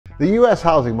The U.S.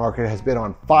 housing market has been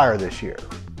on fire this year,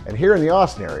 and here in the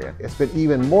Austin area, it's been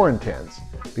even more intense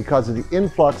because of the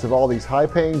influx of all these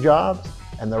high-paying jobs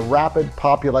and the rapid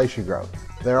population growth.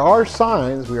 There are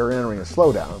signs we are entering a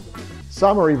slowdown.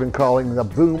 Some are even calling the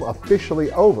boom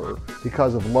officially over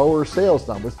because of lower sales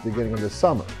numbers at the beginning of this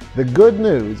summer. The good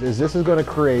news is this is going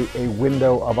to create a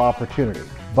window of opportunity,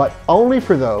 but only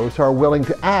for those who are willing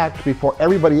to act before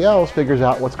everybody else figures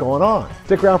out what's going on.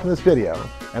 Stick around for this video,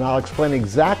 and I'll explain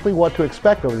exactly what to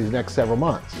expect over these next several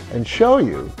months and show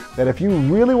you that if you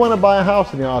really want to buy a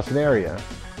house in the Austin area,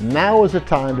 now is the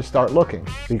time to start looking,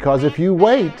 because if you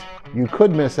wait, you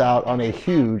could miss out on a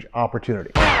huge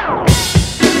opportunity.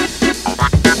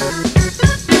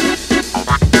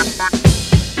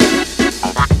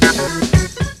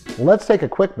 Let's take a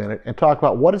quick minute and talk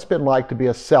about what it's been like to be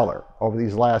a seller over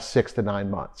these last 6 to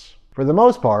 9 months. For the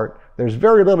most part, there's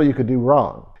very little you could do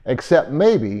wrong, except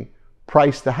maybe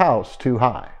price the house too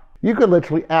high. You could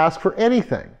literally ask for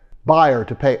anything. Buyer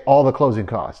to pay all the closing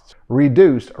costs,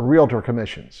 reduced realtor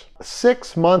commissions,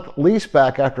 6-month lease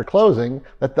back after closing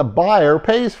that the buyer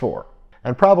pays for.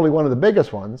 And probably one of the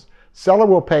biggest ones, seller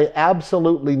will pay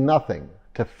absolutely nothing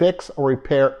to fix or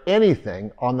repair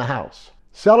anything on the house.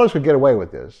 Sellers could get away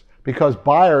with this because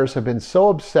buyers have been so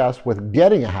obsessed with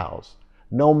getting a house,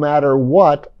 no matter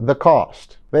what the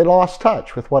cost. They lost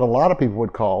touch with what a lot of people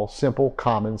would call simple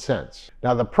common sense.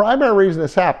 Now, the primary reason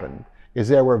this happened is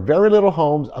there were very little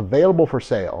homes available for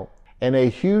sale and a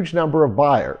huge number of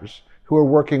buyers who are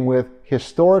working with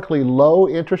historically low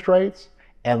interest rates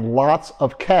and lots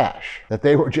of cash that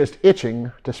they were just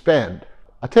itching to spend.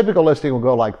 A typical listing will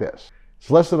go like this.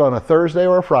 It's listed on a Thursday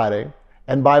or a Friday,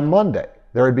 and by Monday,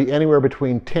 there would be anywhere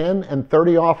between 10 and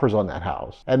 30 offers on that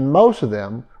house, and most of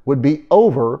them would be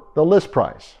over the list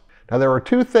price. Now, there are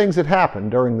two things that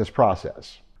happened during this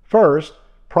process. First,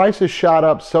 prices shot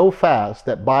up so fast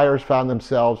that buyers found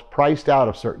themselves priced out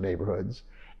of certain neighborhoods,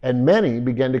 and many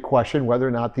began to question whether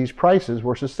or not these prices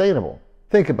were sustainable.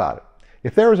 Think about it.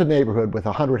 If there was a neighborhood with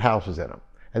 100 houses in them,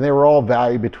 and they were all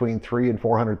valued between $300,000 and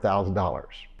 $400,000,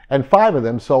 and 5 of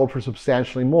them sold for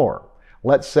substantially more,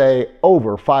 let's say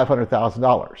over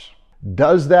 $500,000,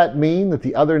 does that mean that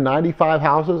the other 95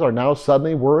 houses are now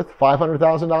suddenly worth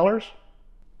 $500,000?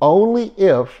 Only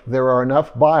if there are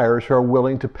enough buyers who are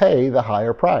willing to pay the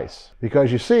higher price.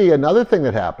 Because you see, another thing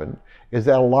that happened is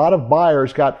that a lot of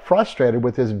buyers got frustrated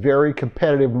with this very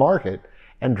competitive market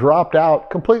and dropped out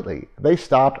completely. They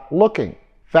stopped looking.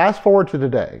 Fast forward to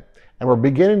today, and we're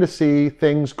beginning to see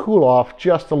things cool off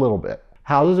just a little bit.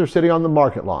 Houses are sitting on the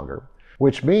market longer,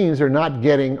 which means they're not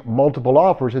getting multiple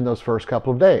offers in those first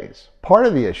couple of days. Part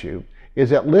of the issue is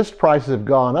that list prices have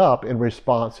gone up in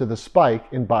response to the spike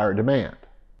in buyer demand.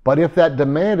 But if that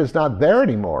demand is not there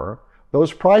anymore,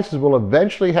 those prices will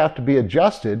eventually have to be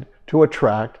adjusted to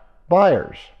attract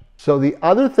buyers. So the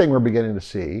other thing we're beginning to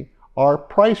see are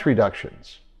price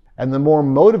reductions. And the more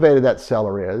motivated that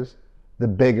seller is, the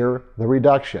bigger the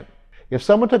reduction. If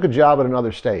someone took a job in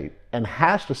another state and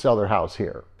has to sell their house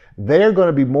here, they're going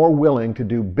to be more willing to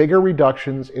do bigger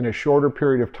reductions in a shorter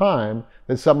period of time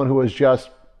than someone who is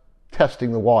just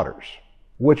testing the waters.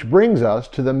 Which brings us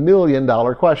to the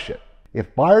million-dollar question.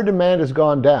 If buyer demand has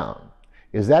gone down,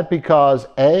 is that because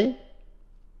A,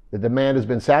 the demand has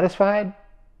been satisfied,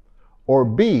 or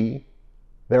B,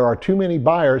 there are too many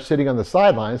buyers sitting on the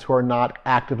sidelines who are not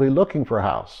actively looking for a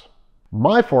house?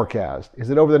 My forecast is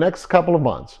that over the next couple of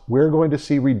months, we're going to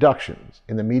see reductions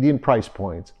in the median price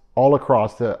points all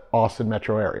across the Austin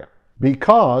metro area,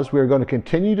 because we're going to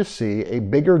continue to see a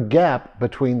bigger gap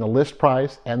between the list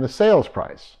price and the sales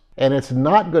price. And it's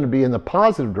not going to be in the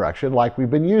positive direction like we've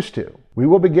been used to. We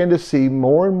will begin to see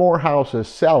more and more houses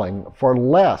selling for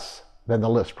less than the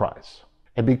list price.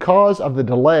 And because of the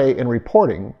delay in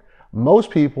reporting,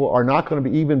 most people are not going to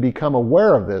even become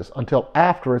aware of this until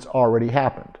after it's already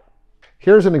happened.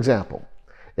 Here's an example.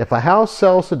 If a house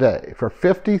sells today for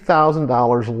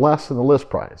 $50,000 less than the list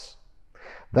price,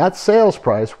 that sales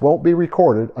price won't be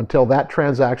recorded until that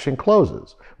transaction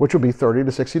closes, which will be 30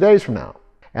 to 60 days from now.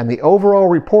 And the overall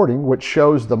reporting, which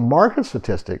shows the market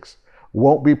statistics,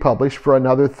 won't be published for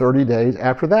another 30 days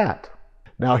after that.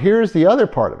 Now, here's the other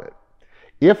part of it.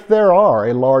 If there are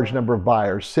a large number of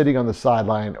buyers sitting on the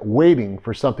sideline waiting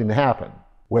for something to happen,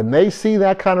 when they see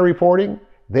that kind of reporting,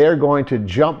 they're going to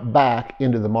jump back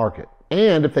into the market.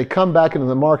 And if they come back into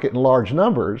the market in large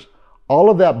numbers, all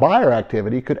of that buyer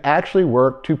activity could actually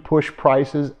work to push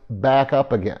prices back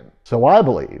up again. So I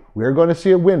believe we're going to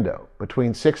see a window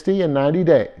between 60 and 90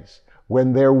 days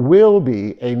when there will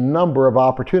be a number of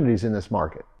opportunities in this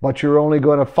market. But you're only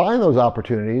going to find those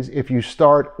opportunities if you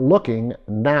start looking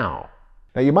now.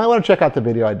 Now you might want to check out the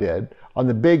video I did on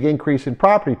the big increase in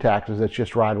property taxes that's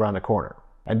just right around the corner.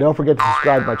 And don't forget to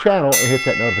subscribe to my channel and hit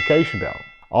that notification bell.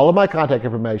 All of my contact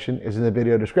information is in the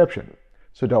video description,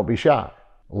 so don't be shy.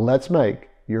 Let's make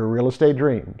your real estate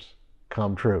dreams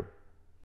come true.